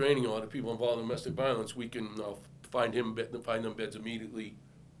in restraining order, people involved in domestic violence, we can find them beds immediately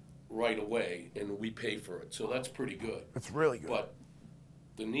right away, and we pay for it. So that's pretty good. It's really good. But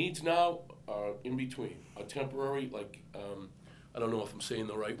the needs now are in between. A temporary, like, I don't know if I'm saying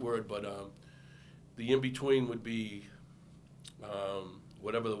the right word, but the in-between would be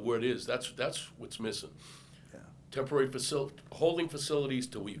whatever the word is. That's what's missing. Yeah. Temporary holding facilities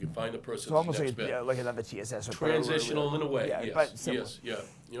till you can find a person's So almost next like, bed. like another TSS. Or Transitional in a way, yeah, yes. but similar. Yes,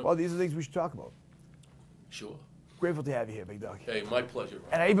 yeah. Well, these are things we should talk about. Sure. Grateful to have you here, big dog. Hey, my pleasure.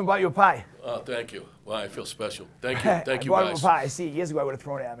 And I even bought you a pie. Oh, thank you. Well, I feel special. Thank you. Thank you, I bought him guys. a pie. See, years ago I would have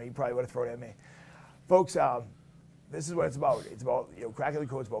thrown it at me. You probably would have thrown it at me. Folks, this is what it's about. It's about, cracking the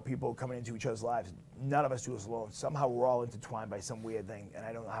code. It's about people coming into each other's lives. None of us do this alone. Somehow we're all intertwined by some weird thing, and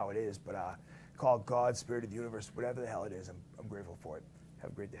I don't know how it is, but call it God, spirit of the universe, whatever the hell it is. I'm grateful for it.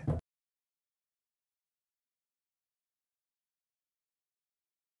 Have a great day.